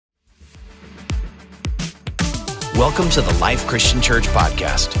Welcome to the Life Christian Church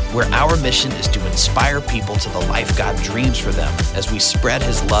podcast, where our mission is to inspire people to the life God dreams for them as we spread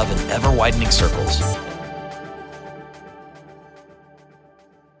His love in ever-widening circles.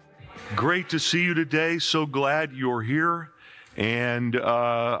 Great to see you today. So glad you're here. And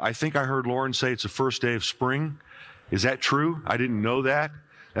I think I heard Lauren say it's the first day of spring. Is that true? I didn't know that.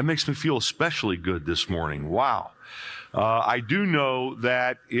 That makes me feel especially good this morning. Wow. I do know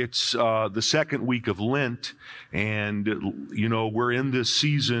that it's the second week of Lent, and, you know, we're in this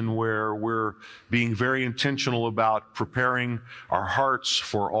season where we're being very intentional about preparing our hearts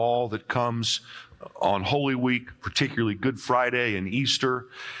for all that comes on Holy Week, particularly Good Friday and Easter.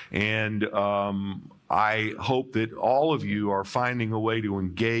 And I hope that all of you are finding a way to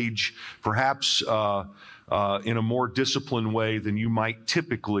engage, perhaps in a more disciplined way than you might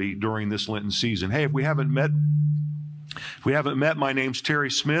typically during this Lenten season. Hey, if we haven't met, my name's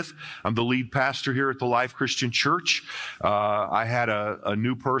Terry Smith. I'm the lead pastor here at the Life Christian Church. I had a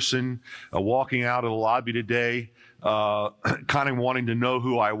new person walking out of the lobby today, kind of wanting to know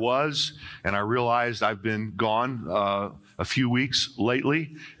who I was, and I realized I've been gone a few weeks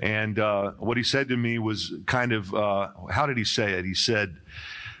lately, and what he said to me was kind of, how did he say it? He said,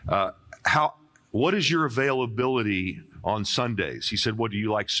 what is your availability on Sundays? He said, what, do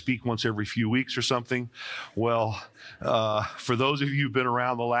you speak once every few weeks or something? Well, for those of you who've been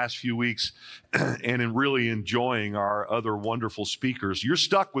around the last few weeks and in really enjoying our other wonderful speakers, you're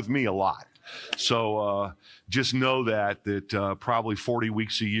stuck with me a lot. So just know that probably 40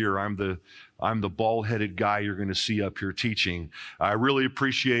 weeks a year, I'm the bald-headed guy you're going to see up here teaching. I really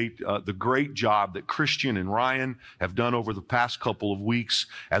appreciate the great job that Christian and Ryan have done over the past couple of weeks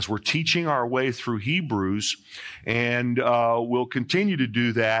as we're teaching our way through Hebrews, and we'll continue to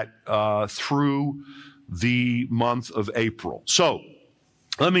do that through the month of April. So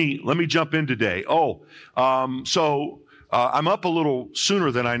let me jump in today. I'm up a little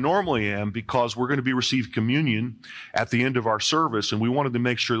sooner than I normally am because we're going to be receiving communion at the end of our service, and we wanted to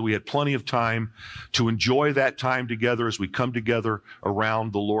make sure that we had plenty of time to enjoy that time together as we come together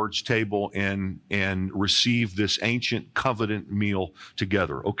around the Lord's table and receive this ancient covenant meal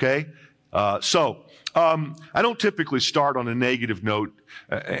together, okay? I don't typically start on a negative note,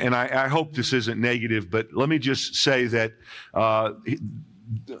 and I hope this isn't negative, but let me just say that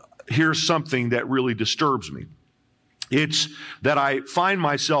here's something that really disturbs me. It's that I find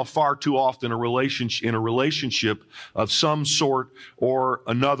myself far too often in a relationship of some sort or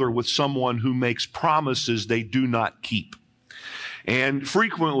another with someone who makes promises they do not keep. And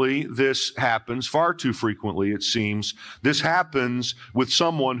frequently this happens, far too frequently it seems, this happens with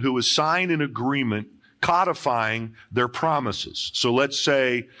someone who has signed an agreement codifying their promises. So let's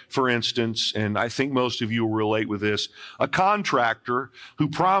say, for instance, and I think most of you will relate with this, a contractor who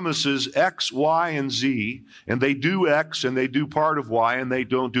promises X, Y, and Z, and they do X and they do part of Y and they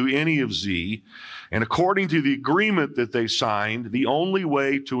don't do any of Z. And according to the agreement that they signed, the only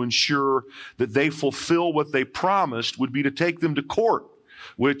way to ensure that they fulfill what they promised would be to take them to court,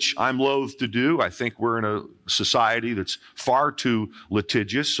 which I'm loath to do. I think we're in a society that's far too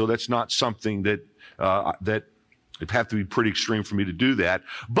litigious, so that's not something that it'd have to be pretty extreme for me to do that.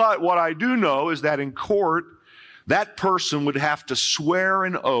 But what I do know is that in court, that person would have to swear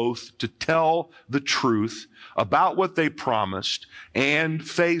an oath to tell the truth about what they promised and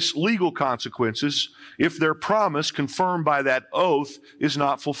face legal consequences if their promise confirmed by that oath is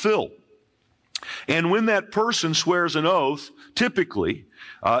not fulfilled. And when that person swears an oath, typically,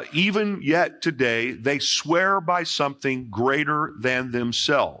 even yet today, they swear by something greater than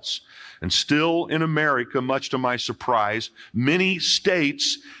themselves. And still in America, much to my surprise, many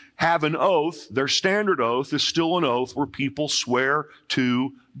states have an oath. Their standard oath is still an oath where people swear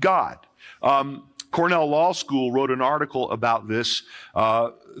to God. Cornell Law School wrote an article about this.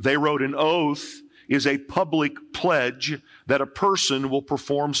 They wrote, an oath is a public pledge that a person will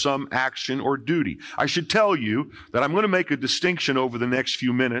perform some action or duty. I should tell you that I'm going to make a distinction over the next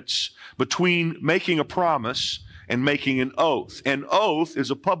few minutes between making a promise and making an oath. An oath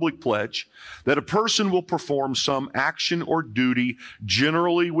is a public pledge that a person will perform some action or duty,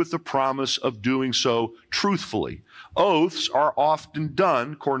 generally with the promise of doing so truthfully. Oaths are often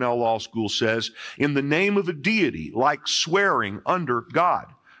done, Cornell Law School says, in the name of a deity, like swearing under God.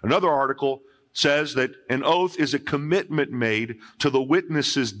 Another article says that an oath is a commitment made to the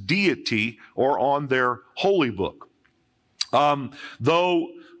witness's deity or on their holy book. Though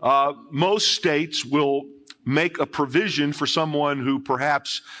most states will make a provision for someone who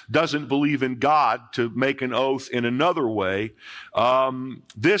perhaps doesn't believe in God to make an oath in another way.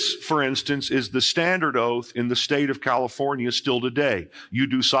 This, for instance, is the standard oath in the state of California still today. You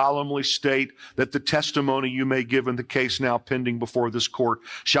do solemnly state that the testimony you may give in the case now pending before this court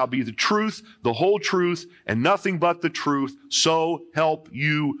shall be the truth, the whole truth, and nothing but the truth, so help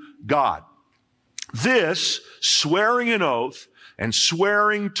you God. This, swearing an oath, and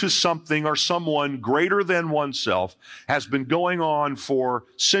swearing to something or someone greater than oneself has been going on for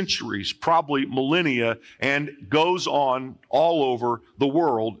centuries, probably millennia, and goes on all over the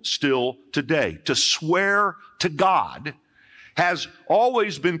world still today. To swear to God has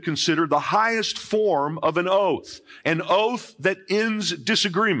always been considered the highest form of an oath that ends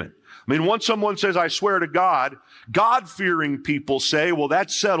disagreement. I mean, once someone says, I swear to God, God-fearing people say, well, that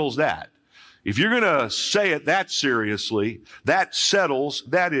settles that. If you're going to say it that seriously, that settles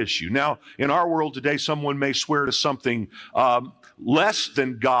that issue. Now, in our world today, someone may swear to something less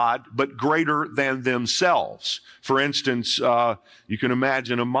than God, but greater than themselves. For instance, you can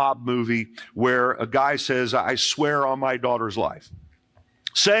imagine a mob movie where a guy says, I swear on my daughter's life.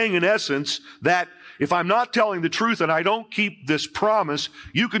 Saying, in essence, that if I'm not telling the truth and I don't keep this promise,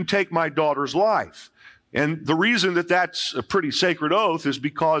 you can take my daughter's life. And the reason that that's a pretty sacred oath is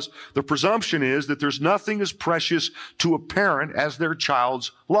because the presumption is that there's nothing as precious to a parent as their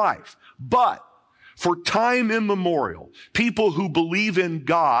child's life. But for time immemorial, people who believe in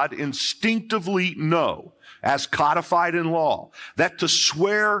God instinctively know, as codified in law, that to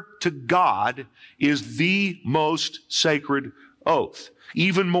swear to God is the most sacred oath.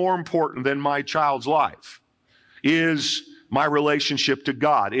 Even more important than my child's life is my relationship to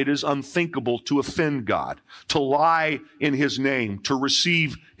God. It is unthinkable to offend God, to lie in His name, to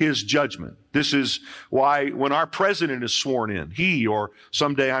receive His judgment. This is why when our president is sworn in, he, or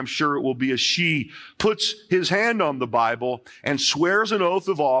someday I'm sure it will be a she, puts his hand on the Bible and swears an oath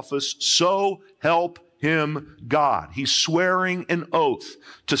of office, so help him God. He's swearing an oath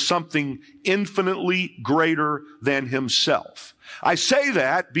to something infinitely greater than himself. I say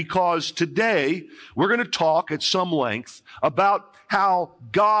that because today we're going to talk at some length about how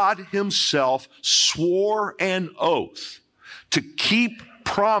God Himself swore an oath to keep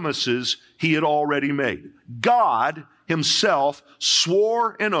promises He had already made. God Himself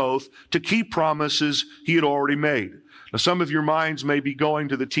swore an oath to keep promises He had already made. Now, some of your minds may be going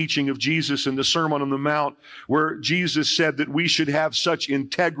to the teaching of Jesus in the Sermon on the Mount, where Jesus said that we should have such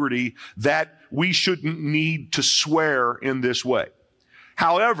integrity that we shouldn't need to swear in this way.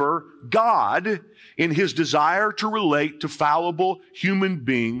 However, God, in His desire to relate to fallible human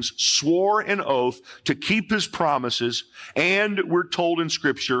beings, swore an oath to keep His promises, and we're told in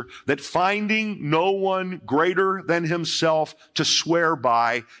Scripture that finding no one greater than Himself to swear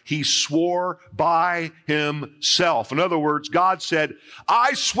by, He swore by Himself. In other words, God said,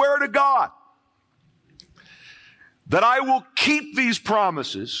 I swear to God that I will keep these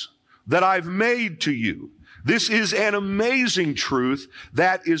promises that I've made to you. This is an amazing truth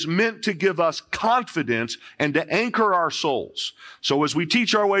that is meant to give us confidence and to anchor our souls. So as we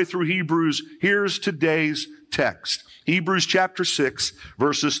teach our way through Hebrews, here's today's text. Hebrews chapter 6,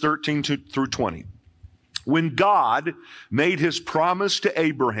 verses 13 through 20. When God made His promise to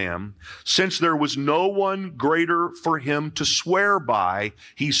Abraham, since there was no one greater for him to swear by,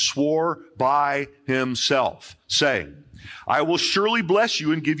 He swore by Himself, saying, I will surely bless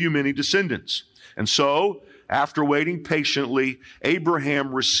you and give you many descendants. And so, after waiting patiently,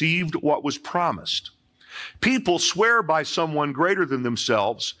 Abraham received what was promised. People swear by someone greater than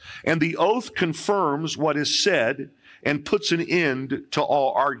themselves, and the oath confirms what is said and puts an end to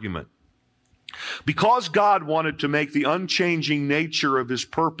all argument. Because God wanted to make the unchanging nature of His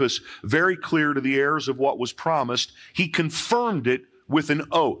purpose very clear to the heirs of what was promised, He confirmed it with an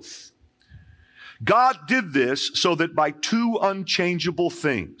oath. God did this so that by two unchangeable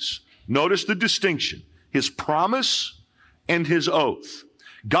things, notice the distinction, His promise and His oath.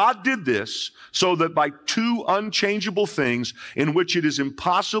 God did this so that by two unchangeable things in which it is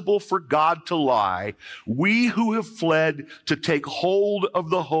impossible for God to lie, we who have fled to take hold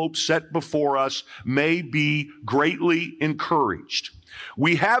of the hope set before us may be greatly encouraged.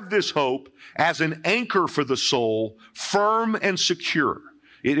 We have this hope as an anchor for the soul, firm and secure.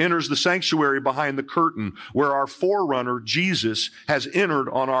 It enters the sanctuary behind the curtain where our forerunner, Jesus, has entered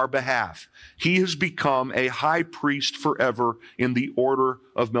on our behalf. He has become a high priest forever in the order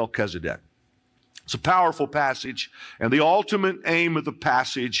of Melchizedek. It's a powerful passage, and the ultimate aim of the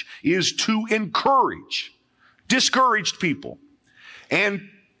passage is to encourage discouraged people and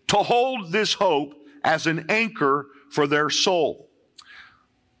to hold this hope as an anchor for their soul.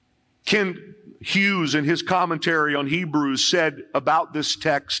 Hughes, in his commentary on Hebrews, said about this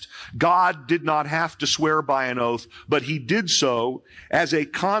text, God did not have to swear by an oath, but he did so as a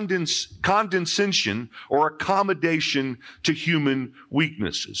condescension or accommodation to human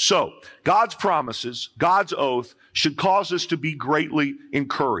weaknesses. So, God's promises, God's oath, should cause us to be greatly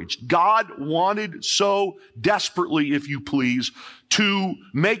encouraged. God wanted so desperately, if you please, to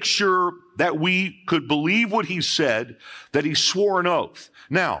make sure that we could believe what he said, that he swore an oath.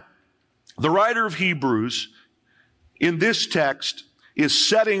 Now, the writer of Hebrews in this text is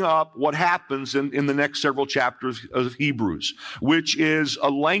setting up what happens in the next several chapters of Hebrews, which is a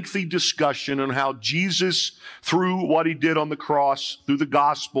lengthy discussion on how Jesus, through what he did on the cross, through the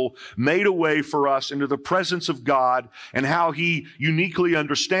gospel, made a way for us into the presence of God, and how he uniquely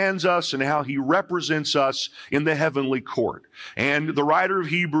understands us and how he represents us in the heavenly court. And the writer of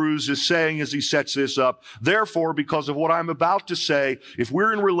Hebrews is saying, as he sets this up, therefore, because of what I'm about to say, if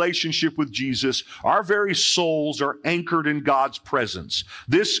we're in relationship with Jesus, our very souls are anchored in God's presence.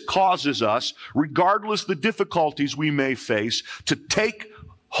 This causes us, regardless the difficulties we may face, to take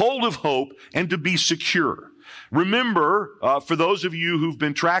hold of hope and to be secure. Remember, for those of you who've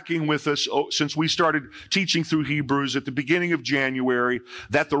been tracking with us since we started teaching through Hebrews at the beginning of January,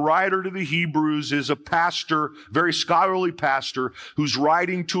 that the writer to the Hebrews is a pastor, very scholarly pastor, who's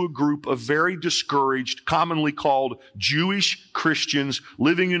writing to a group of very discouraged, commonly called Jewish Christians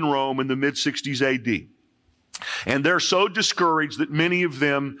living in Rome in the mid-60s AD. And they're so discouraged that many of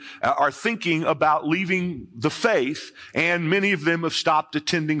them are thinking about leaving the faith, and many of them have stopped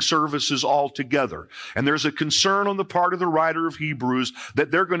attending services altogether. And there's a concern on the part of the writer of Hebrews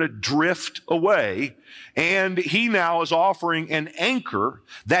that they're going to drift away. And he now is offering an anchor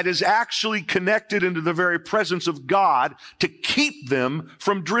that is actually connected into the very presence of God to keep them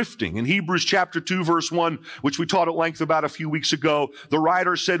from drifting. In Hebrews chapter 2, verse 1, which we taught at length about a few weeks ago, the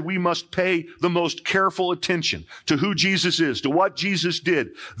writer said we must pay the most careful attention to who Jesus is, to what Jesus did,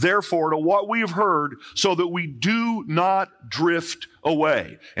 therefore to what we have heard, so that we do not drift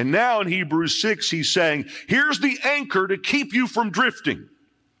away. And now in Hebrews 6, he's saying, here's the anchor to keep you from drifting.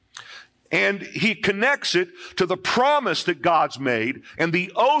 And he connects it to the promise that God's made and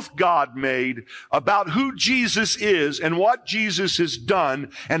the oath God made about who Jesus is and what Jesus has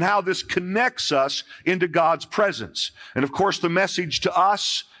done and how this connects us into God's presence. And of course, the message to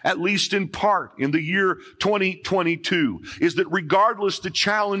us, at least in part, in the year 2022, is that regardless the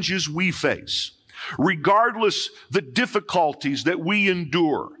challenges we face, regardless the difficulties that we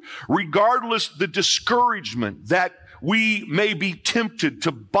endure, regardless the discouragement that we may be tempted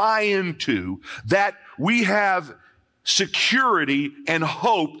to buy into, that we have security and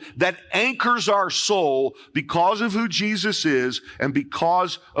hope that anchors our soul because of who Jesus is and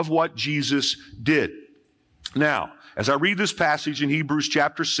because of what Jesus did. Now, as I read this passage in Hebrews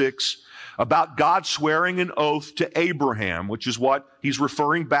chapter 6 about God swearing an oath to Abraham, which is what he's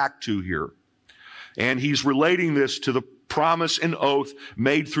referring back to here, and he's relating this to the promise and oath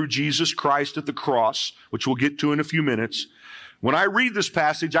made through Jesus Christ at the cross, which we'll get to in a few minutes. When I read this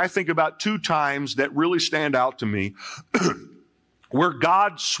passage, I think about two times that really stand out to me where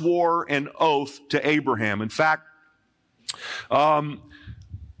God swore an oath to Abraham. In fact,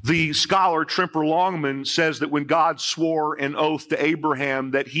 the scholar Tremper Longman says that when God swore an oath to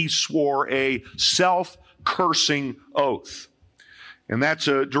Abraham, that he swore a self-cursing oath. And that's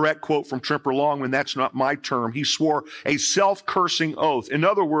a direct quote from Tremper Longman. That's not my term. He swore a self-cursing oath. In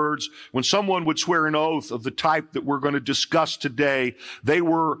other words, when someone would swear an oath of the type that we're going to discuss today, they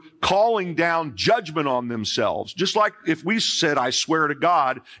were calling down judgment on themselves. Just like if we said, I swear to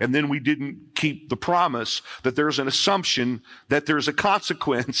God, and then we didn't keep the promise, that there's an assumption that there's a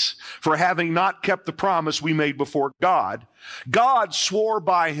consequence for having not kept the promise we made before God. God swore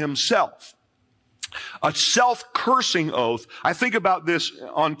by himself. A self-cursing oath. I think about this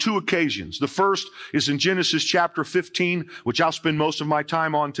on two occasions. The first is in Genesis chapter 15, which I'll spend most of my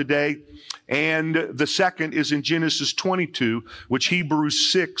time on today. And the second is in Genesis 22, which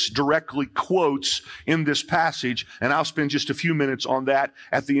Hebrews 6 directly quotes in this passage. And I'll spend just a few minutes on that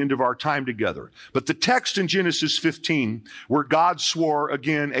at the end of our time together. But the text in Genesis 15, where God swore,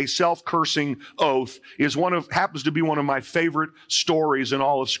 again, a self-cursing oath, happens to be one of my favorite stories in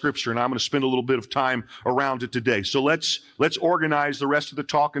all of Scripture. And I'm going to spend a little bit of time around it today. So let's organize the rest of the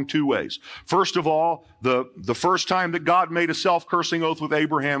talk in two ways. First of all, the first time that God made a self-cursing oath with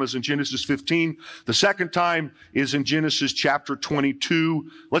Abraham is in Genesis 15. The second time is in Genesis chapter 22.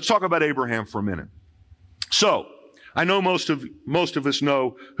 Let's talk about Abraham for a minute. So, I know most of us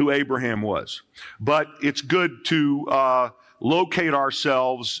know who Abraham was, but it's good to locate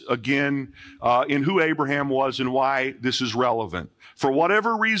ourselves again in who Abraham was and why this is relevant. For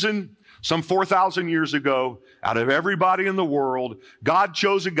whatever reason, some 4,000 years ago, out of everybody in the world, God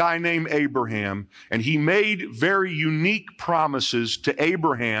chose a guy named Abraham, and he made very unique promises to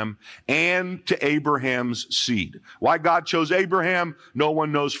Abraham and to Abraham's seed. Why God chose Abraham, no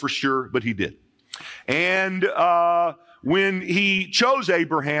one knows for sure, but he did. And when he chose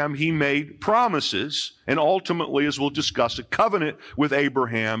Abraham, he made promises, and ultimately, as we'll discuss, a covenant with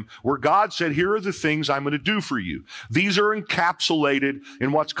Abraham, where God said, here are the things I'm going to do for you. These are encapsulated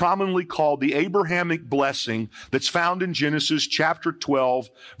in what's commonly called the Abrahamic blessing that's found in Genesis chapter 12,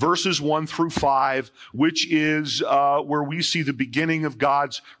 verses 1 through 5, which is where we see the beginning of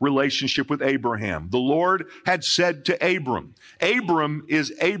God's relationship with Abraham. The Lord had said to Abram, Abram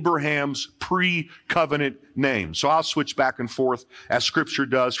is Abraham's pre-covenant name. So I'll switch back and forth as Scripture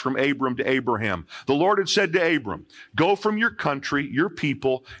does from Abram to Abraham. The Lord had said to Abram, go from your country, your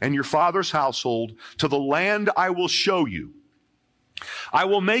people, and your father's household to the land I will show you. I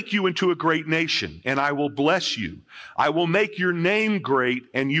will make you into a great nation, and I will bless you. I will make your name great,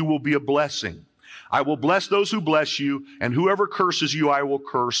 and you will be a blessing. I will bless those who bless you, and whoever curses you, I will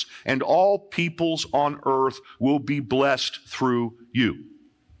curse, and all peoples on earth will be blessed through you.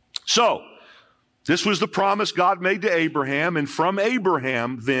 So, this was the promise God made to Abraham, and from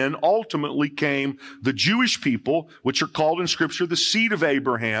Abraham then ultimately came the Jewish people, which are called in Scripture the seed of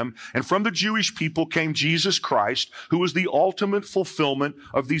Abraham, and from the Jewish people came Jesus Christ, who was the ultimate fulfillment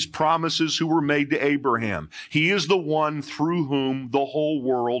of these promises who were made to Abraham. He is the one through whom the whole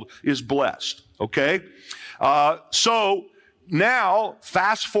world is blessed. Okay? So now,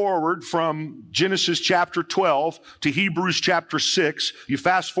 fast forward from Genesis chapter 12 to Hebrews chapter 6. You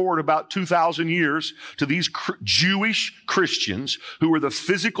fast forward about 2,000 years to these Jewish Christians who were the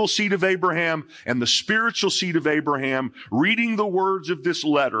physical seed of Abraham and the spiritual seed of Abraham, reading the words of this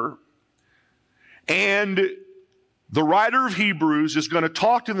letter. And the writer of Hebrews is going to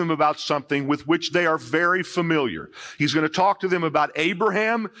talk to them about something with which they are very familiar. He's going to talk to them about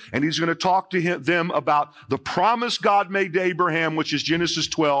Abraham, and he's going to talk to them about the promise God made to Abraham, which is Genesis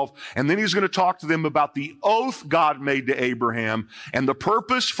 12, and then he's going to talk to them about the oath God made to Abraham, and the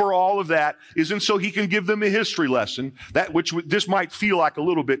purpose for all of that isn't so he can give them a history lesson, that which this might feel like a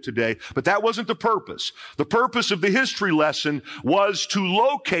little bit today, but that wasn't the purpose. The purpose of the history lesson was to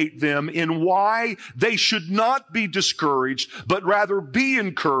locate them in why they should not be discouraged, but rather be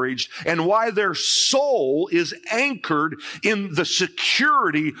encouraged, and why their soul is anchored in the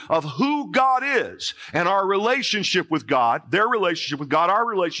security of who God is and our relationship with God, their relationship with God, our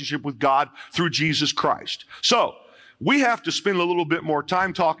relationship with God through Jesus Christ. So, we have to spend a little bit more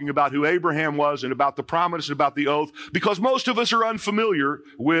time talking about who Abraham was and about the promise and about the oath, because most of us are unfamiliar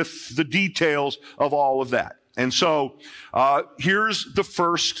with the details of all of that. And so, here's the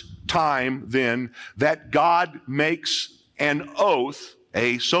first time then that God makes an oath,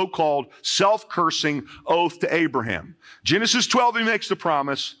 a so-called self-cursing oath to Abraham. Genesis 12, he makes the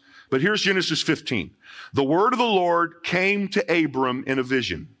promise, but here's Genesis 15. The word of the Lord came to Abram in a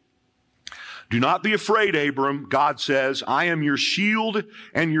vision. Do not be afraid, Abram, God says, I am your shield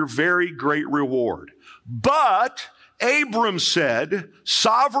and your very great reward. But Abram said,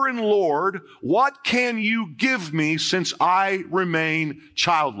 Sovereign Lord, what can you give me since I remain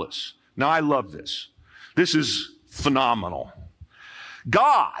childless? Now, I love this. This is phenomenal.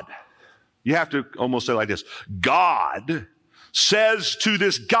 God, you have to almost say it like this, God says to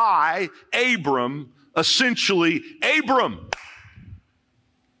this guy, Abram, essentially, Abram,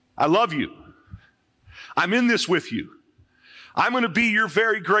 I love you. I'm in this with you. I'm going to be your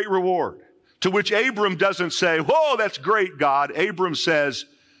very great reward. To which Abram doesn't say, whoa, that's great, God. Abram says,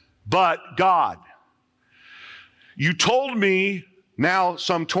 but God, you told me, now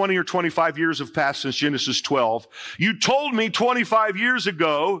some 20 or 25 years have passed since Genesis 12. You told me 25 years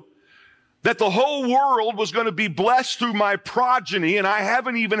ago that the whole world was going to be blessed through my progeny, and I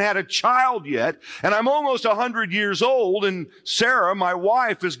haven't even had a child yet, and I'm almost 100 years old, and Sarah, my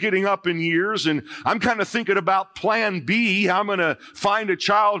wife, is getting up in years, and I'm kind of thinking about plan B. I'm going to find a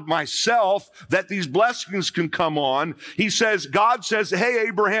child myself that these blessings can come on. He says, God says, hey,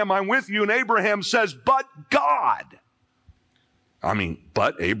 Abraham, I'm with you, and Abraham says, but God.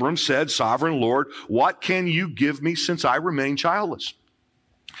 But Abram said, Sovereign Lord, what can you give me since I remain childless?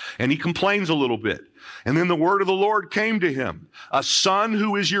 And he complains a little bit. And then the word of the Lord came to him. A son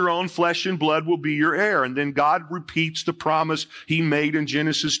who is your own flesh and blood will be your heir. And then God repeats the promise he made in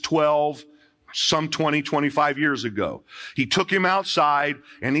Genesis 12, some 20, 25 years ago. He took him outside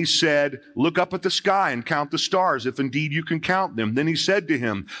and he said, look up at the sky and count the stars, if indeed you can count them. Then he said to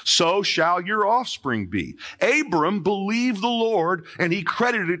him, so shall your offspring be. Abram believed the Lord and he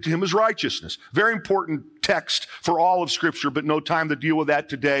credited it to him as righteousness. Very important text for all of Scripture, but no time to deal with that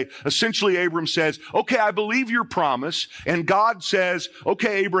today. Essentially, Abram says, okay, I believe your promise. And God says,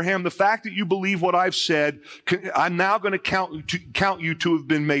 okay, Abraham, the fact that you believe what I've said, I'm now going to count you to have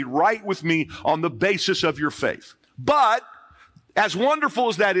been made right with me on the basis of your faith. But as wonderful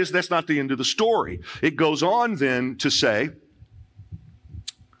as that is, that's not the end of the story. It goes on then to say,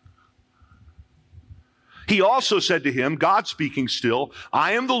 he also said to him, God speaking still,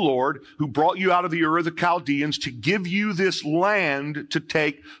 I am the Lord who brought you out of the Ur of the Chaldeans to give you this land to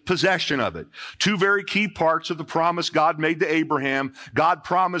take possession of it. Two very key parts of the promise God made to Abraham. God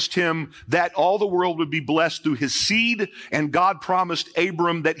promised him that all the world would be blessed through his seed, and God promised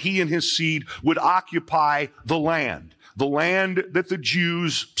Abram that he and his seed would occupy the land. The land that the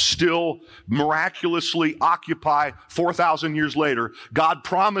Jews still miraculously occupy 4,000 years later. God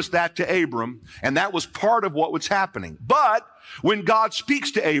promised that to Abram, and that was part of what was happening. But when God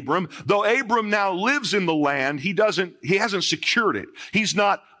speaks to Abram, though Abram now lives in the land, he hasn't secured it. He's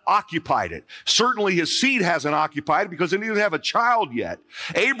not occupied it. Certainly his seed hasn't occupied it because he doesn't have a child yet.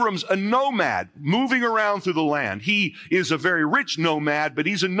 Abram's a nomad moving around through the land. He is a very rich nomad, but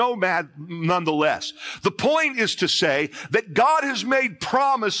he's a nomad nonetheless. The point is to say that God has made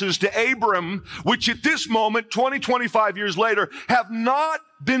promises to Abram, which at this moment, 25 years later, have not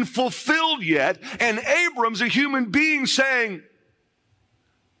been fulfilled yet. And Abram's a human being saying,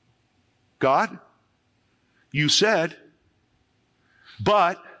 God, you said,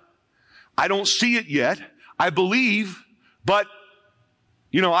 but I don't see it yet. I believe, but,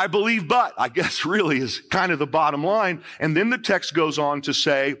 I believe, but, I guess really is kind of the bottom line. And then the text goes on to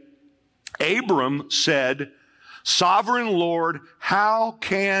say, Abram said, Sovereign Lord, how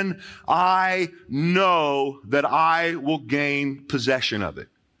can I know that I will gain possession of it?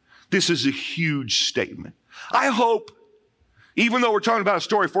 This is a huge statement. I hope, even though we're talking about a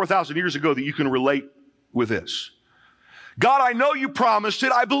story 4,000 years ago, that you can relate with this. God, I know you promised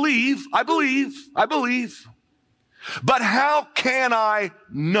it. I believe. But how can I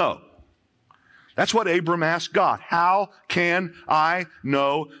know? That's what Abram asked God. How can I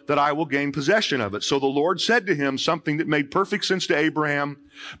know that I will gain possession of it? So the Lord said to him something that made perfect sense to Abraham,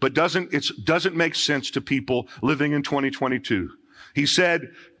 but doesn't make sense to people living in 2022. He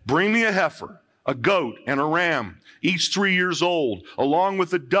said, bring me a heifer, a goat, and a ram, each 3 years old, along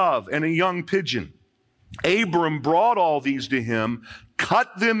with a dove and a young pigeon. Abram brought all these to him,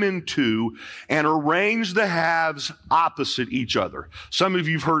 cut them in two, and arranged the halves opposite each other. Some of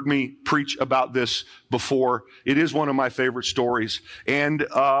you have heard me preach about this before. It is one of my favorite stories. And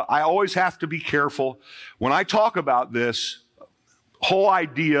I always have to be careful when I talk about this whole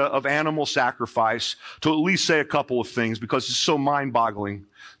idea of animal sacrifice to at least say a couple of things, because it's so mind-boggling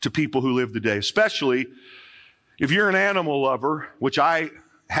to people who live today, especially if you're an animal lover, which I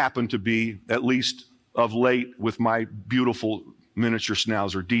happen to be, at least of late with my beautiful miniature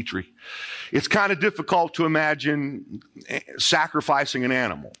schnauzer, Dietrich. It's kind of difficult to imagine sacrificing an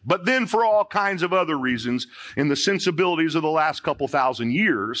animal. But then for all kinds of other reasons, in the sensibilities of the last couple thousand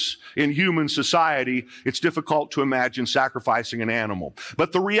years in human society, it's difficult to imagine sacrificing an animal.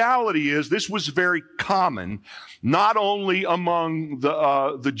 But the reality is this was very common, not only among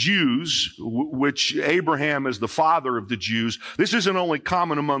the Jews, which Abraham is the father of the Jews. This isn't only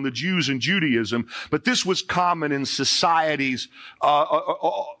common among the Jews in Judaism, but this was common in societies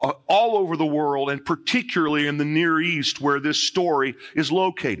all over the world, and particularly in the Near East where this story is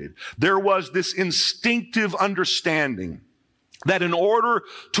located. There was this instinctive understanding that in order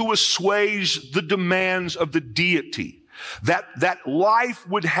to assuage the demands of the deity, that life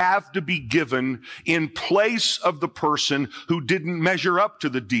would have to be given in place of the person who didn't measure up to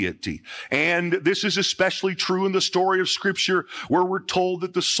the deity. And this is especially true in the story of Scripture, where we're told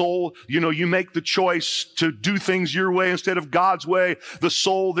that the soul, you make the choice to do things your way instead of God's way. The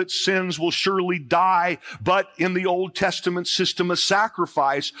soul that sins will surely die. But in the Old Testament system, a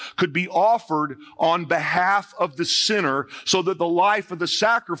sacrifice could be offered on behalf of the sinner so that the life of the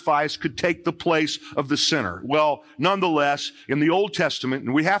sacrifice could take the place of the sinner. Well, nonetheless, in the Old Testament,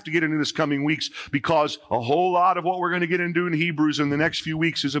 and we have to get into this coming weeks because a whole lot of what we're going to get into in Hebrews in the next few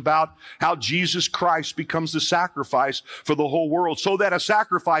weeks is about how Jesus Christ becomes the sacrifice for the whole world, so that a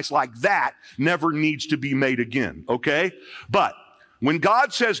sacrifice like that never needs to be made again, okay? But when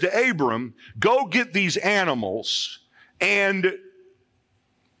God says to Abram, go get these animals and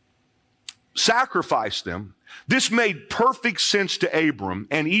sacrifice them, This made perfect sense to Abram,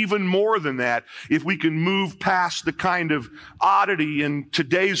 and even more than that, if we can move past the kind of oddity in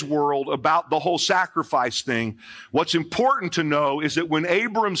today's world about the whole sacrifice thing. What's important to know is that when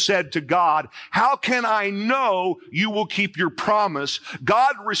Abram said to God, "How can I know you will keep your promise?"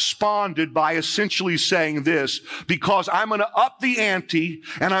 God responded by essentially saying this: "Because I'm going to up the ante,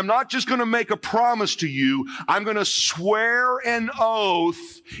 and I'm not just going to make a promise to you, I'm going to swear an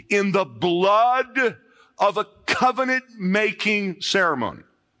oath in the blood of a covenant-making ceremony."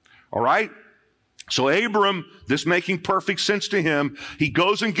 All right? So Abram, this making perfect sense to him, he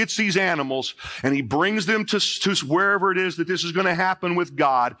goes and gets these animals, and he brings them to wherever it is that this is going to happen with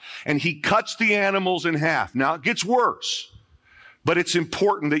God, and he cuts the animals in half. Now, it gets worse, but it's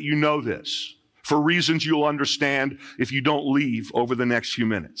important that you know this for reasons you'll understand if you don't leave over the next few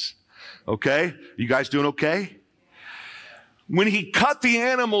minutes. Okay? You guys doing okay? When he cut the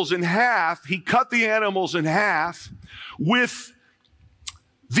animals in half, he cut the animals in half with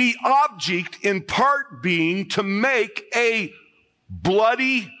the object in part being to make a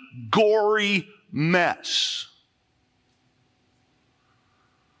bloody, gory mess.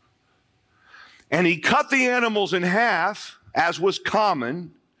 And he cut the animals in half, as was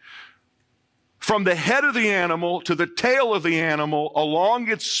common, from the head of the animal to the tail of the animal along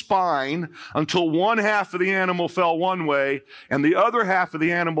its spine until one half of the animal fell one way and the other half of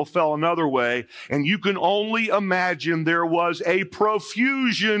the animal fell another way. And you can only imagine there was a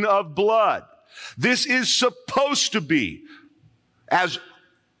profusion of blood. This is supposed to be, as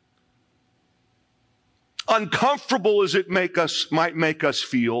uncomfortable as it might make us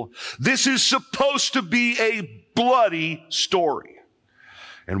feel, this is supposed to be a bloody story.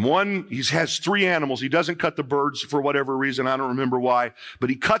 And he has 3 animals. He doesn't cut the birds for whatever reason. I don't remember why. But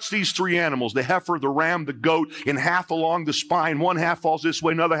he cuts these 3 animals, the heifer, the ram, the goat, in half along the spine. One half falls this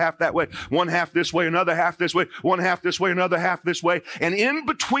way, another half that way. One half this way, another half this way. One half this way, another half this way. And in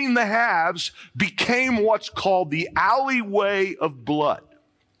between the halves became what's called the alleyway of blood.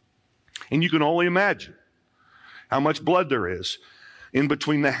 And you can only imagine how much blood there is in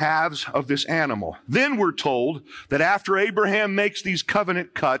between the halves of this animal. Then we're told that after Abraham makes these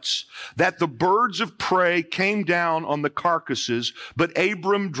covenant cuts, that the birds of prey came down on the carcasses, but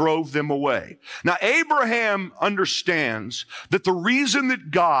Abram drove them away. Now, Abraham understands that the reason that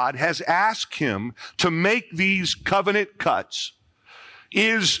God has asked him to make these covenant cuts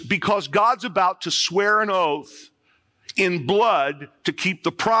is because God's about to swear an oath in blood to keep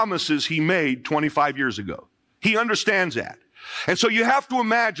the promises he made 25 years ago. He understands that. And so you have to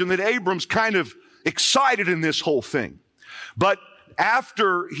imagine that Abram's kind of excited in this whole thing. But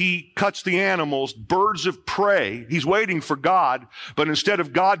after he cuts the animals, birds of prey, he's waiting for God, but instead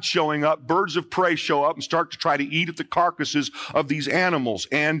of God showing up, birds of prey show up and start to try to eat at the carcasses of these animals.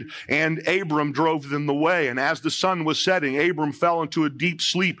 And Abram drove them away. And as the sun was setting, Abram fell into a deep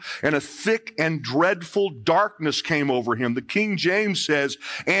sleep, and a thick and dreadful darkness came over him. The King James says,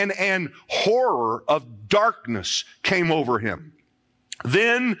 and an horror of darkness came over him.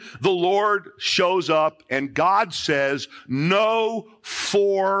 Then the Lord shows up and God says, "Know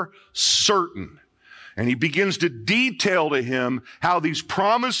for certain." And he begins to detail to him how these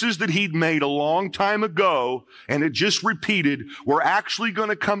promises that he'd made a long time ago, and it just repeated, were actually going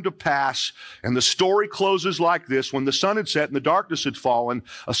to come to pass. And the story closes like this: when the sun had set and the darkness had fallen,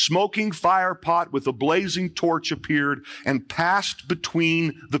 a smoking fire pot with a blazing torch appeared and passed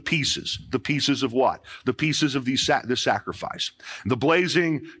between the pieces. The pieces of what? The pieces of this sacrifice. The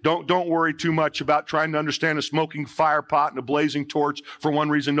blazing, don't worry too much about trying to understand a smoking fire pot and a blazing torch. For one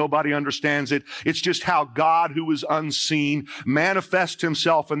reason, nobody understands it. It's just how God, who is unseen, manifests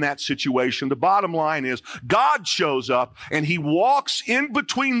himself in that situation. The bottom line is God shows up and he walks in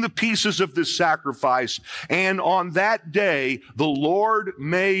between the pieces of this sacrifice. And on that day, the Lord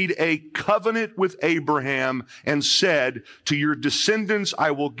made a covenant with Abraham and said, "To your descendants, I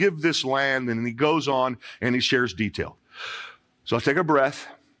will give this land." And he goes on and he shares detail. So I'll take a breath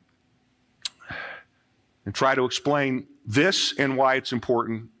and try to explain this and why it's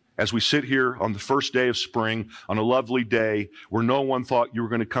important as we sit here on the first day of spring, on a lovely day where no one thought you were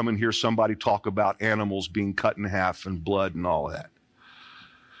going to come and hear somebody talk about animals being cut in half and blood and all of that.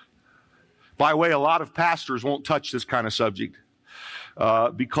 By the way, a lot of pastors won't touch this kind of subject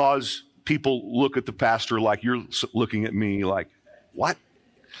because people look at the pastor like you're looking at me like, what?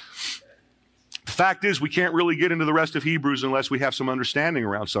 The fact is, we can't really get into the rest of Hebrews unless we have some understanding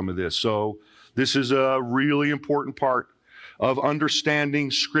around some of this. So this is a really important part of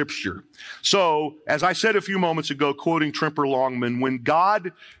understanding Scripture. So, as I said a few moments ago, quoting Tremper Longman, when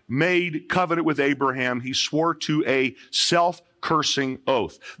God made covenant with Abraham, he swore to a self-cursing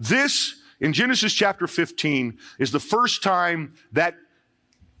oath. This In Genesis chapter 15 is the first time that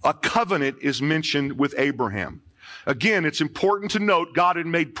a covenant is mentioned with Abraham. Again, it's important to note God had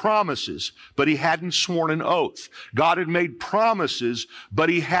made promises, but he hadn't sworn an oath. God had made promises, but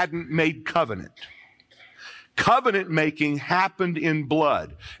he hadn't made covenant. Covenant making happened in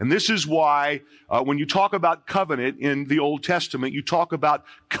blood. And this is why when you talk about covenant in the Old Testament, you talk about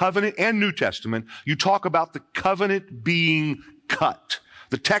covenant and New Testament, you talk about the covenant being cut.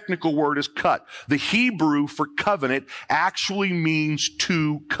 The technical word is cut. The Hebrew for covenant actually means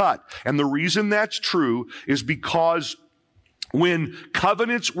to cut. And the reason that's true is because when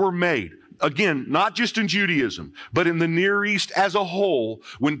covenants were made, again, not just in Judaism, but in the Near East as a whole,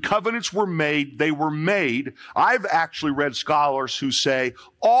 when covenants were made, they were made, I've actually read scholars who say,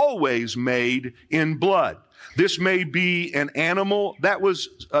 always made in blood. This may be an animal that was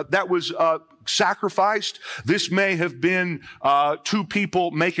sacrificed. This may have been two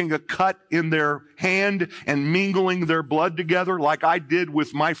people making a cut in their hand and mingling their blood together, like I did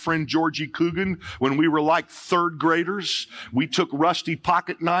with my friend Georgie Coogan when we were like third graders. We took rusty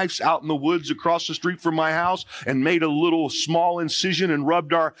pocket knives out in the woods across the street from my house and made a little small incision and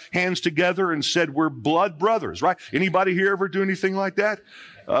rubbed our hands together and said, we're blood brothers, right? Anybody here ever do anything like that?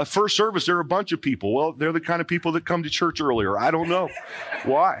 First service, there are a bunch of people. Well, they're the kind of people that come to church earlier. I don't know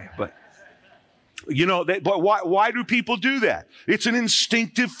why, but you know, but why do people do that? It's an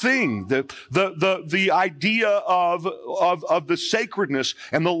instinctive thing. The idea of the sacredness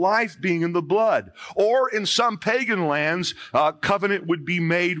and the life being in the blood. Or in some pagan lands, covenant would be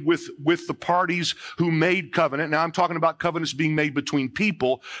made with the parties who made covenant. Now I'm talking about covenants being made between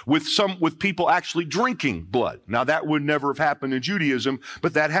people with people actually drinking blood. Now that would never have happened in Judaism,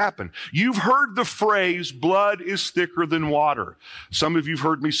 but that happened. You've heard the phrase, blood is thicker than water. Some of you've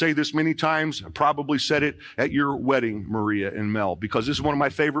heard me say this many times. Probably said it at your wedding, Maria and Mel, because this is one of my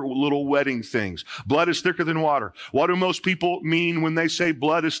favorite little wedding things. Blood is thicker than water. What do most people mean when they say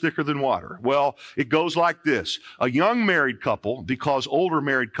blood is thicker than water? Well, it goes like this. A young married couple, because older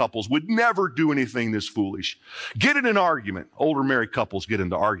married couples would never do anything this foolish, get in an argument. Older married couples get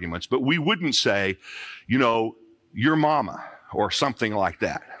into arguments, but we wouldn't say, you know, your mama or something like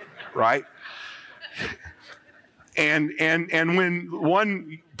that, right? And when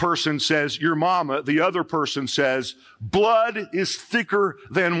one person says, your mama, the other person says, blood is thicker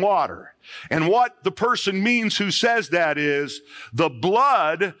than water. And what the person means who says that is, the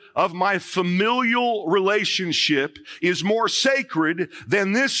blood of my familial relationship is more sacred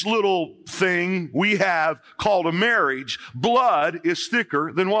than this little thing we have called a marriage. Blood is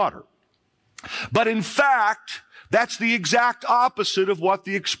thicker than water. But in fact, that's the exact opposite of what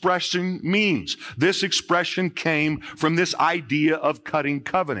the expression means. This expression came from this idea of cutting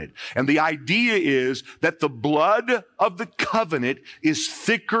covenant. And the idea is that the blood of the covenant is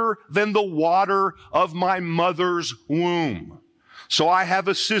thicker than the water of my mother's womb. So I have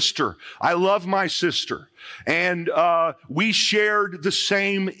a sister. I love my sister. And we shared the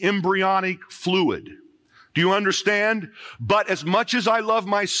same embryonic fluid. Do you understand? But as much as I love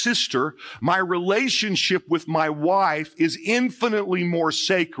my sister, my relationship with my wife is infinitely more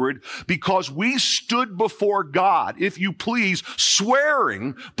sacred because we stood before God, if you please,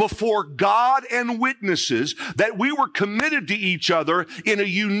 swearing before God and witnesses that we were committed to each other in a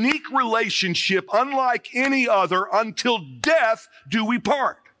unique relationship unlike any other until death do we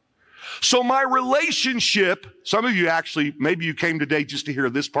part. So my relationship, some of you actually, maybe you came today just to hear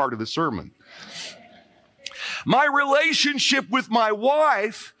this part of the sermon. My relationship with my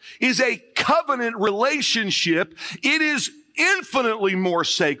wife is a covenant relationship. It is infinitely more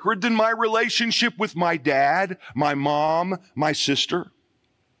sacred than my relationship with my dad, my mom, my sister.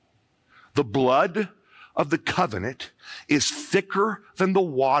 The blood of the covenant is thicker than the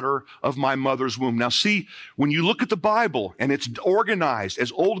water of my mother's womb. Now see, when you look at the Bible and it's organized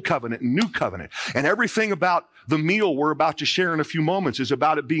as Old Covenant and New Covenant, and everything about the meal we're about to share in a few moments is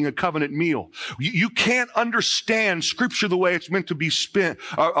about it being a covenant meal. You can't understand Scripture the way it's meant to be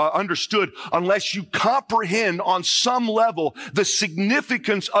understood unless you comprehend on some level the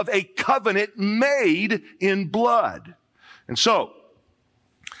significance of a covenant made in blood. And so,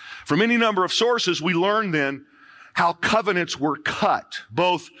 from any number of sources, we learn then how covenants were cut.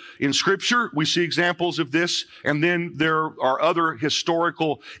 Both in Scripture, we see examples of this, and then there are other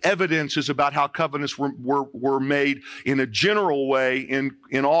historical evidences about how covenants were made in a general way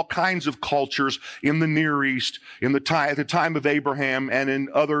in all kinds of cultures in the Near East, at the time of Abraham, and in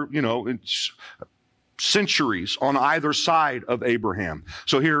other, centuries on either side of Abraham.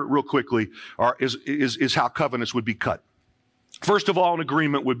 So here, real quickly, is how covenants would be cut. First of all, an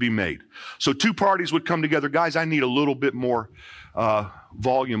agreement would be made. So two parties would come together. Guys, I need a little bit more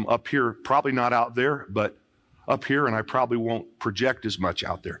volume up here. Probably not out there, but up here, and I probably won't project as much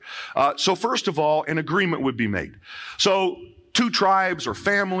out there. So first of all, an agreement would be made. So two tribes or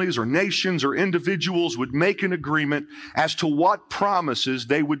families or nations or individuals would make an agreement as to what promises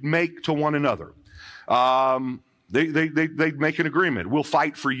they would make to one another. They'd make an agreement. We'll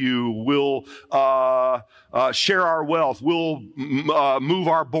fight for you. We'll share our wealth. We'll move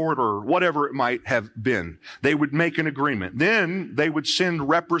our border, whatever it might have been. They would make an agreement. Then they would send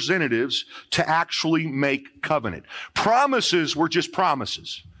representatives to actually make covenant. Promises were just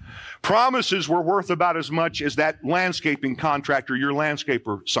promises. Promises were worth about as much as that landscaping contractor your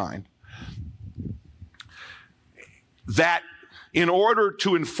landscaper signed. That in order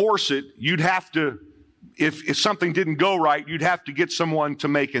to enforce it, you'd have to, if something didn't go right, you'd have to get someone to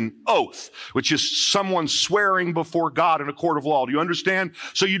make an oath, which is someone swearing before God in a court of law. Do you understand?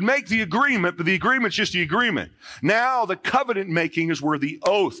 So you'd make the agreement, but the agreement's just the agreement. Now the covenant making is where the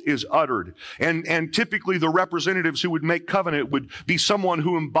oath is uttered. And typically the representatives who would make covenant would be someone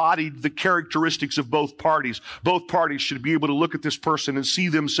who embodied the characteristics of both parties. Both parties should be able to look at this person and see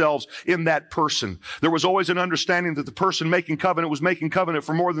themselves in that person. There was always an understanding that the person making covenant was making covenant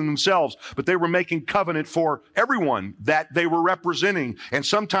for more than themselves, but they were making covenant for everyone that they were representing, and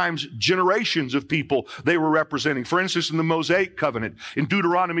sometimes generations of people they were representing. For instance, in the Mosaic covenant, in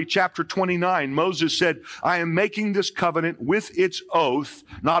Deuteronomy chapter 29, Moses said, I am making this covenant with its oath,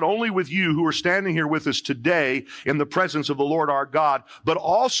 not only with you who are standing here with us today in the presence of the Lord our God, but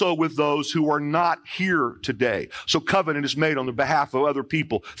also with those who are not here today. So covenant is made on the behalf of other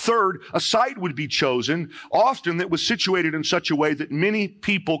people. Third, a site would be chosen, often that was situated in such a way that many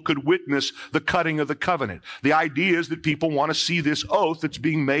people could witness the cutting of the covenant. The idea is that people want to see this oath that's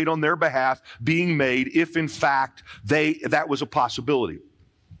being made on their behalf being made if in fact that was a possibility.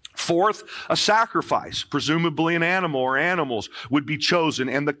 Fourth, a sacrifice, presumably an animal or animals, would be chosen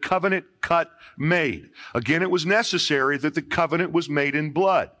and the covenant cut made. Again, it was necessary that the covenant was made in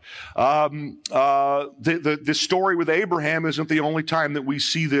blood. The story with Abraham isn't the only time that we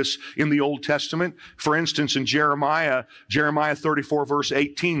see this in the Old Testament. For instance, in Jeremiah 34 verse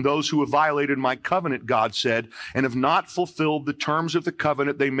 18, those who have violated my covenant, God said, and have not fulfilled the terms of the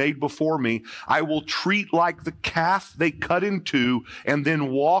covenant they made before me, I will treat like the calf they cut in two and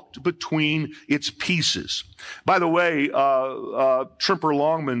then walked between its pieces. By the way, Trimper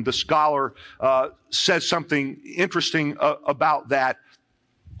Longman, the scholar, says something interesting about that,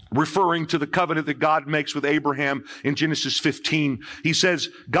 referring to the covenant that God makes with Abraham in Genesis 15. He says,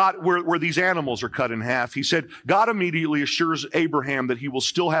 God, where these animals are cut in half, he said, God immediately assures Abraham that he will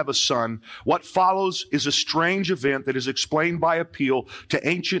still have a son. What follows is a strange event that is explained by appeal to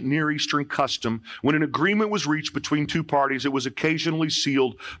ancient Near Eastern custom. When an agreement was reached between two parties, it was occasionally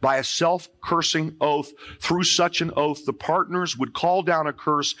sealed by a self-cursing oath. Through such an oath, the partners would call down a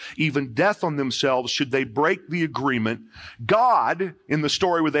curse, even death on themselves, should they break the agreement. God, in the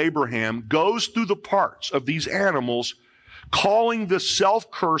story with Abraham, goes through the parts of these animals, calling the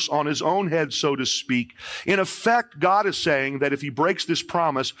self-curse on his own head, so to speak. In effect, God is saying that if he breaks this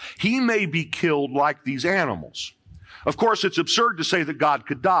promise, he may be killed like these animals. Of course, it's absurd to say that God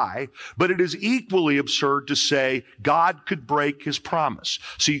could die, but it is equally absurd to say God could break his promise.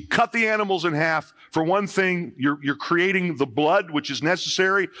 So you cut the animals in half. For one thing, you're creating the blood, which is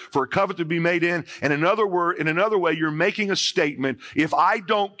necessary for a covenant to be made in. And in another way, you're making a statement. If I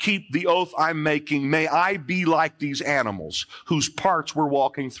don't keep the oath I'm making, may I be like these animals whose parts we're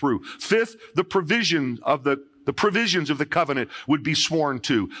walking through. Fifth, the provisions of the covenant would be sworn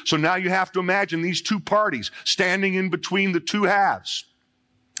to. So now you have to imagine these two parties standing in between the two halves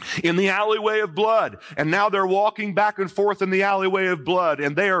in the alleyway of blood. And now they're walking back and forth in the alleyway of blood.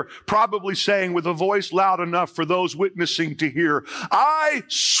 And they are probably saying with a voice loud enough for those witnessing to hear, I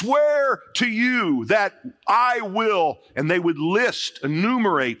swear to you that I will. And they would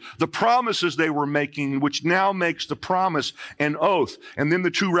enumerate the promises they were making, which now makes the promise an oath. And then the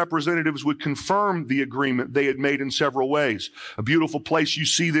two representatives would confirm the agreement they had made in several ways. A beautiful place you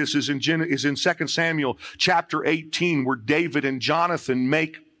see this is in 2 Samuel chapter 18, where David and Jonathan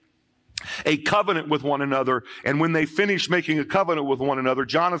make a covenant with one another. And when they finished making a covenant with one another,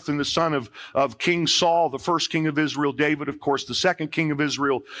 Jonathan, the son of King Saul, the first king of Israel, David, of course, the second king of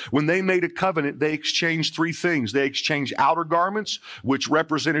Israel, when they made a covenant, they exchanged three things. They exchanged outer garments, which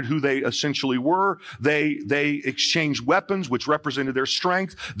represented who they essentially were. They exchanged weapons, which represented their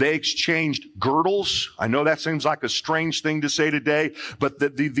strength. They exchanged girdles. I know that seems like a strange thing to say today, but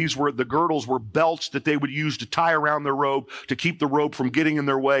the girdles were belts that they would use to tie around their robe to keep the robe from getting in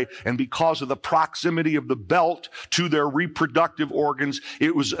their way. And because of the proximity of the belt to their reproductive organs,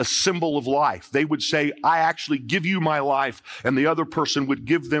 it was a symbol of life. They would say, I actually give you my life, and the other person would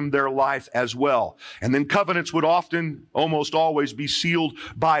give them their life as well. And then covenants would often, almost always, be sealed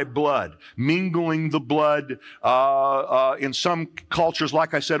by blood, mingling the blood, in some cultures,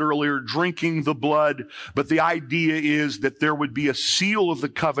 like I said earlier, drinking the blood. But the idea is that there would be a seal of the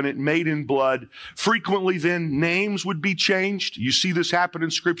covenant made in blood. Frequently then, names would be changed. You see this happen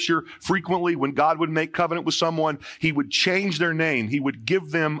in Scripture frequently. When God would make covenant with someone, he would change their name. He would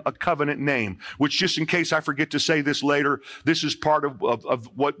give them a covenant name, which, just in case I forget to say this later, this is part of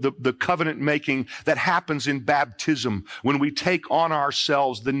what the covenant making that happens in baptism. When we take on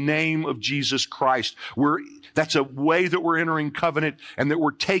ourselves the name of Jesus Christ, that's a way that we're entering covenant, and that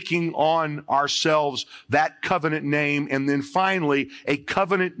we're taking on ourselves that covenant name. And then finally, a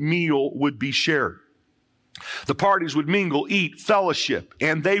covenant meal would be shared. The parties would mingle, eat, fellowship,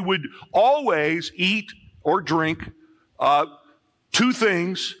 and they would always eat or drink two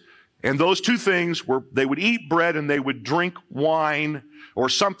things. And those two things were, they would eat bread and they would drink wine, or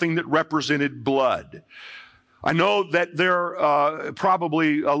something that represented blood. I know that there are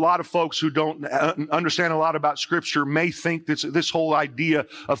probably a lot of folks who don't understand a lot about Scripture may think this whole idea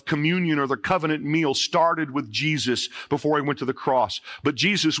of communion or the covenant meal started with Jesus before he went to the cross. But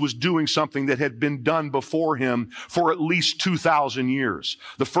Jesus was doing something that had been done before him for at least 2,000 years.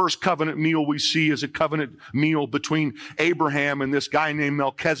 The first covenant meal we see is a covenant meal between Abraham and this guy named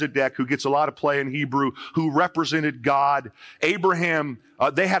Melchizedek, who gets a lot of play in Hebrew, who represented God. Abraham,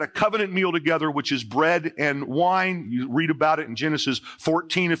 they had a covenant meal together, which is bread and wine. You read about it in Genesis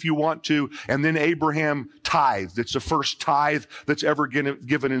 14 if you want to. And then Abraham tithed. It's the first tithe that's ever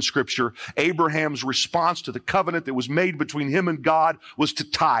given in Scripture. Abraham's response to the covenant that was made between him and God was to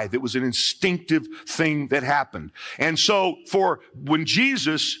tithe. It was an instinctive thing that happened. And so when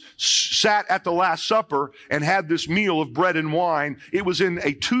Jesus sat at the Last Supper and had this meal of bread and wine, it was in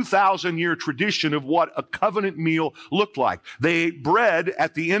a 2,000-year tradition of what a covenant meal looked like. They ate bread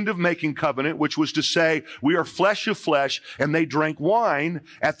at the end of making covenant, which was to say, we are flesh of flesh, and they drank wine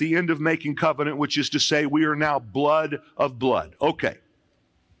at the end of making covenant, which is to say, we are now blood of blood. Okay.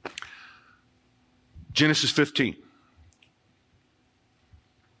 Genesis 15.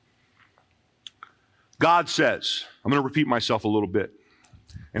 God says, I'm going to repeat myself a little bit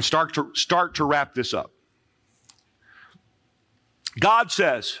and start to wrap this up. God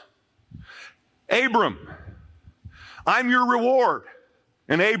says, Abram, I'm your reward.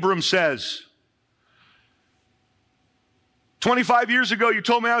 And Abram says, 25 years ago, you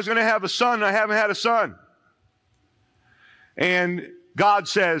told me I was going to have a son, and I haven't had a son. And God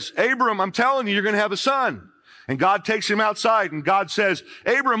says, Abram, I'm telling you, you're going to have a son. And God takes him outside, and God says,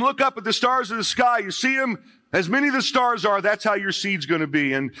 Abram, look up at the stars of the sky. You see them? As many of the stars are, that's how your seed's going to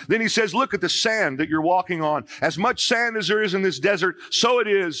be. And then he says, look at the sand that you're walking on. As much sand as there is in this desert, so it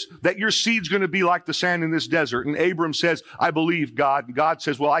is that your seed's going to be like the sand in this desert. And Abram says, I believe God. And God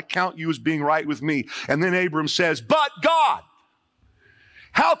says, well, I count you as being right with me. And then Abram says, but God,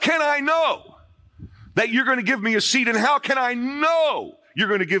 how can I know that you're going to give me a seed? And how can I know you're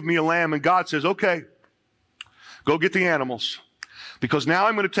going to give me a lamb? And God says, okay, go get the animals. Because now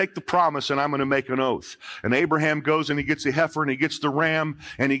I'm going to take the promise and I'm going to make an oath. And Abraham goes and he gets the heifer and he gets the ram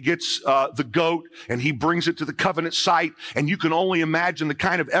and he gets the goat and he brings it to the covenant site. And you can only imagine the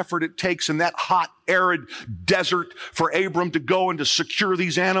kind of effort it takes in that hot, arid desert for Abram to go and to secure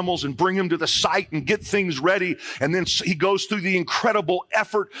these animals and bring them to the site and get things ready. And then he goes through the incredible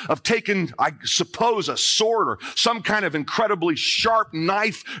effort of taking, I suppose, a sword or some kind of incredibly sharp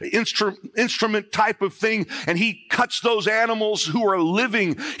knife instrument type of thing. And he cuts those animals who are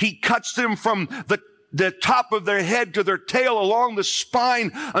living. He cuts them from the top of their head to their tail along the spine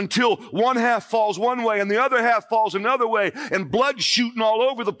until one half falls one way and the other half falls another way, and blood shooting all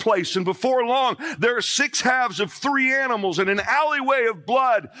over the place. And before long, there are 6 halves of 3 animals in an alleyway of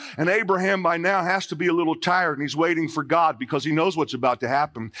blood. And Abraham by now has to be a little tired, and he's waiting for God because he knows what's about to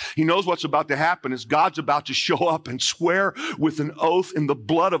happen. He knows what's about to happen is God's about to show up and swear with an oath in the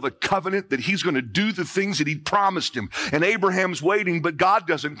blood of a covenant that he's going to do the things that he promised him. And Abraham's waiting, but God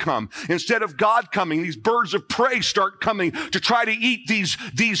doesn't come. Instead of God coming, these birds of prey start coming to try to eat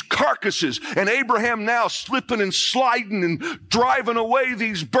these carcasses. And Abraham now slipping and sliding and driving away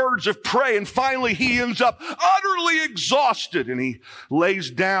these birds of prey. And finally he ends up utterly exhausted, and he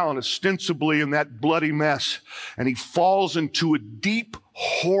lays down ostensibly in that bloody mess, and he falls into a deep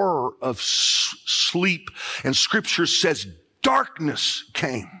horror of sleep. And Scripture says darkness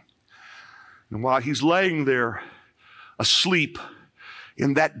came. And while he's laying there asleep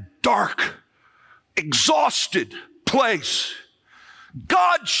in that dark, exhausted place,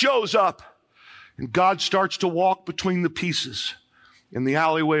 God shows up, and God starts to walk between the pieces in the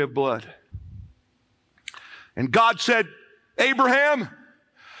alleyway of blood. And God said, Abraham,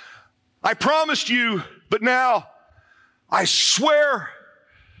 I promised you, but now I swear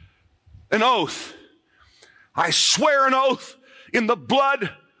an oath. I swear an oath in the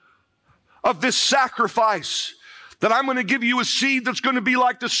blood of this sacrifice that I'm going to give you a seed that's going to be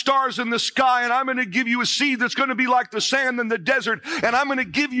like the stars in the sky, and I'm going to give you a seed that's going to be like the sand in the desert, and I'm going to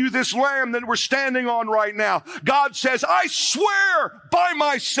give you this lamb that we're standing on right now. God says, I swear by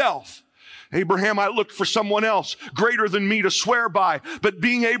myself. Abraham, I looked for someone else greater than me to swear by, but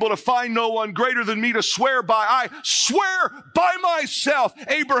being able to find no one greater than me to swear by, I swear by myself.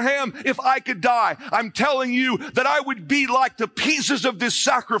 Abraham, if I could die, I'm telling you that I would be like the pieces of this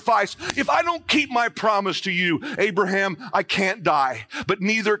sacrifice. If I don't keep my promise to you, Abraham, I can't die, but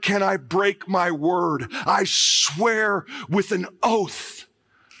neither can I break my word. I swear with an oath,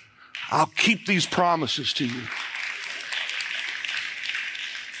 I'll keep these promises to you.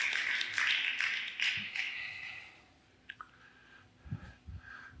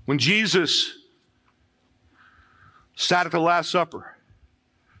 When Jesus sat at the Last Supper,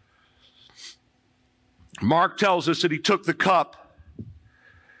 Mark tells us that he took the cup,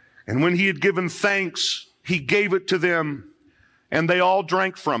 and when he had given thanks, he gave it to them, and they all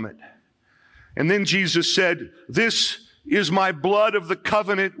drank from it. And then Jesus said, this is my blood of the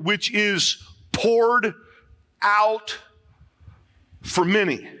covenant, which is poured out for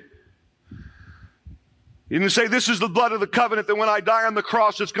many. You can say, this is the blood of the covenant, that when I die on the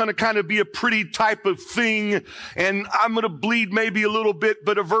cross, it's going to kind of be a pretty type of thing, and I'm going to bleed maybe a little bit,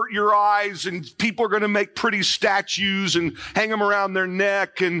 but avert your eyes, and people are going to make pretty statues and hang them around their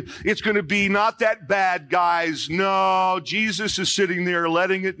neck, and it's going to be not that bad, guys. No, Jesus is sitting there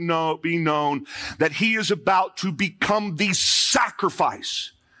letting it be known that he is about to become the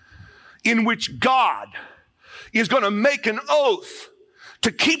sacrifice in which God is going to make an oath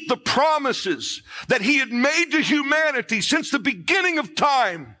to keep the promises that he had made to humanity since the beginning of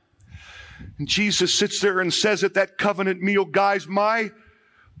time. And Jesus sits there and says at that covenant meal, guys, my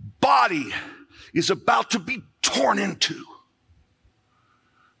body is about to be torn into.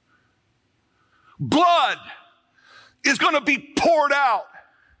 Blood is going to be poured out.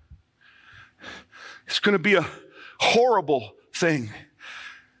 It's going to be a horrible thing.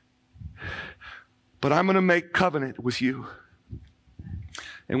 But I'm going to make covenant with you.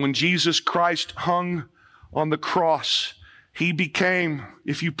 And when Jesus Christ hung on the cross, he became,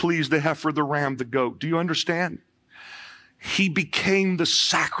 if you please, the heifer, the ram, the goat. Do you understand? He became the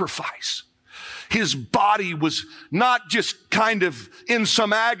sacrifice. His body was not just kind of in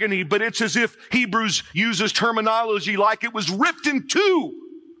some agony, but it's as if Hebrews uses terminology like it was ripped in two.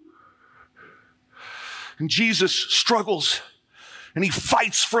 And Jesus struggles and he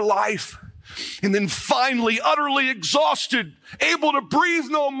fights for life. And then finally, utterly exhausted, able to breathe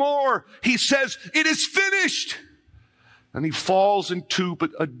no more, he says, it is finished. And he falls into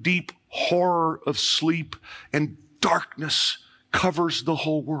a deep horror of sleep, and darkness covers the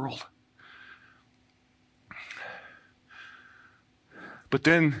whole world. But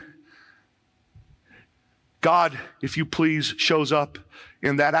then God, if you please, shows up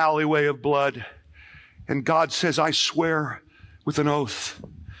in that alleyway of blood, and God says, I swear with an oath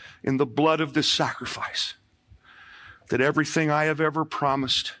in the blood of this sacrifice that everything I have ever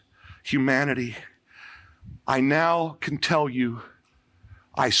promised humanity, I now can tell you,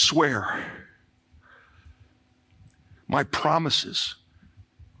 I swear, my promises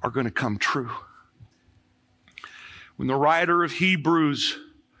are going to come true. When the writer of Hebrews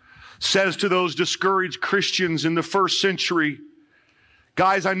says to those discouraged Christians in the first century,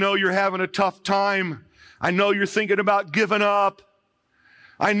 guys, I know you're having a tough time. I know you're thinking about giving up.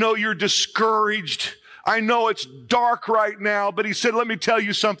 I know you're discouraged. I know it's dark right now, but he said, let me tell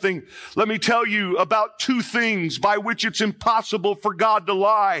you something. Let me tell you about two things by which it's impossible for God to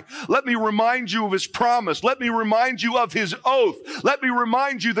lie. Let me remind you of his promise. Let me remind you of his oath. Let me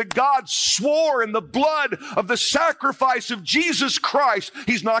remind you that God swore in the blood of the sacrifice of Jesus Christ.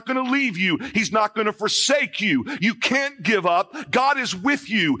 He's not going to leave you. He's not going to forsake you. You can't give up. God is with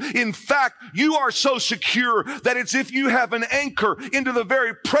you. In fact, you are so secure that it's if you have an anchor into the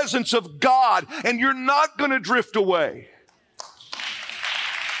very presence of God, and you're not going to drift away.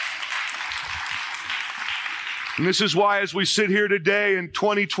 And this is why, as we sit here today in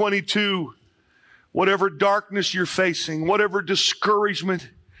 2022, whatever darkness you're facing, whatever discouragement,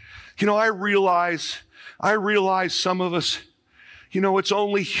 I realize some of us, it's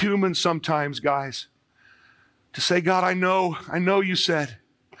only human sometimes, guys, to say, God, I know you said,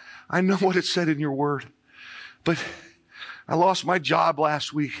 I know what it said in your word, but I lost my job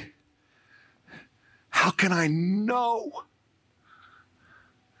last week. How can I know?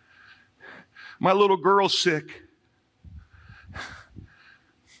 My little girl's sick.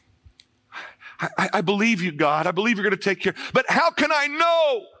 I believe you, God. I believe you're going to take care. But how can I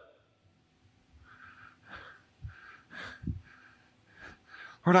know?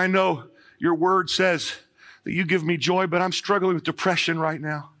 Lord, I know your word says that you give me joy, but I'm struggling with depression right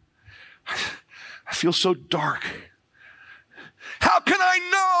now. I feel so dark. How can I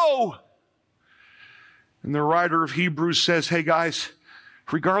know? And the writer of Hebrews says, hey guys,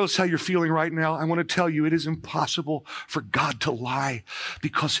 regardless how you're feeling right now, I want to tell you it is impossible for God to lie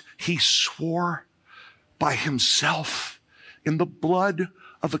because he swore by himself in the blood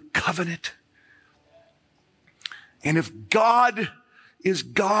of a covenant. And if God is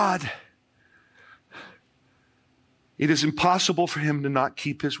God, it is impossible for him to not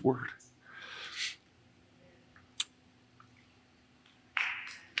keep his word.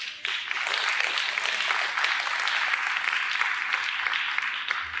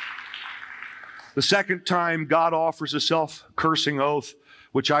 The second time God offers a self-cursing oath,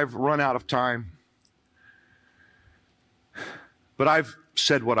 which I've run out of time. But I've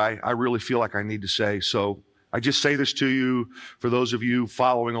said what I really feel like I need to say. So I just say this to you for those of you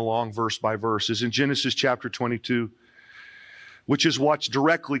following along verse by verse. Is in Genesis chapter 22, which is what's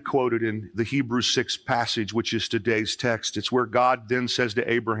directly quoted in the Hebrews 6 passage, which is today's text. It's where God then says to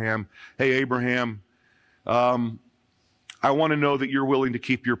Abraham, hey, Abraham, I want to know that you're willing to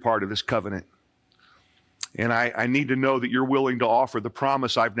keep your part of this covenant. And I need to know that you're willing to offer the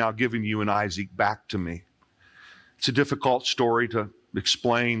promise I've now given you and Isaac back to me. It's a difficult story to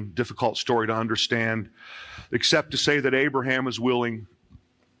explain, difficult story to understand, except to say that Abraham is willing,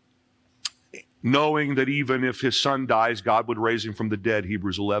 knowing that even if his son dies, God would raise him from the dead,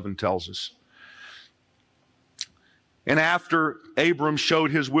 Hebrews 11 tells us. And after Abram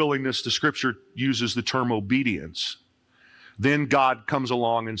showed his willingness, the scripture uses the term obedience. Then God comes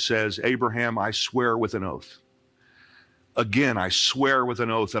along and says, Abraham, I swear with an oath. Again, I swear with an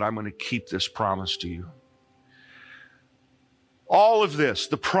oath that I'm going to keep this promise to you. All of this,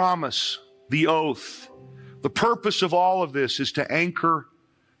 the promise, the oath, the purpose of all of this is to anchor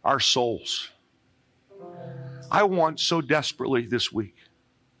our souls. I want so desperately this week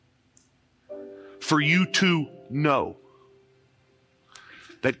for you to know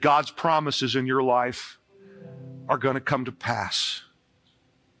that God's promises in your life are going to come to pass.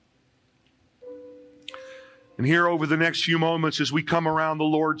 And here over the next few moments as we come around the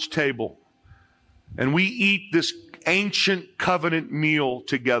Lord's table and we eat this ancient covenant meal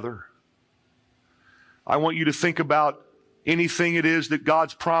together, I want you to think about anything it is that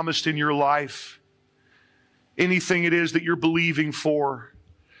God's promised in your life, anything it is that you're believing for,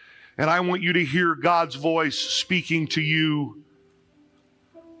 and I want you to hear God's voice speaking to you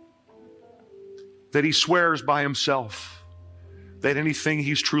that he swears by himself that anything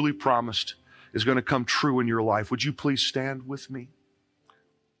he's truly promised is going to come true in your life. Would you please stand with me?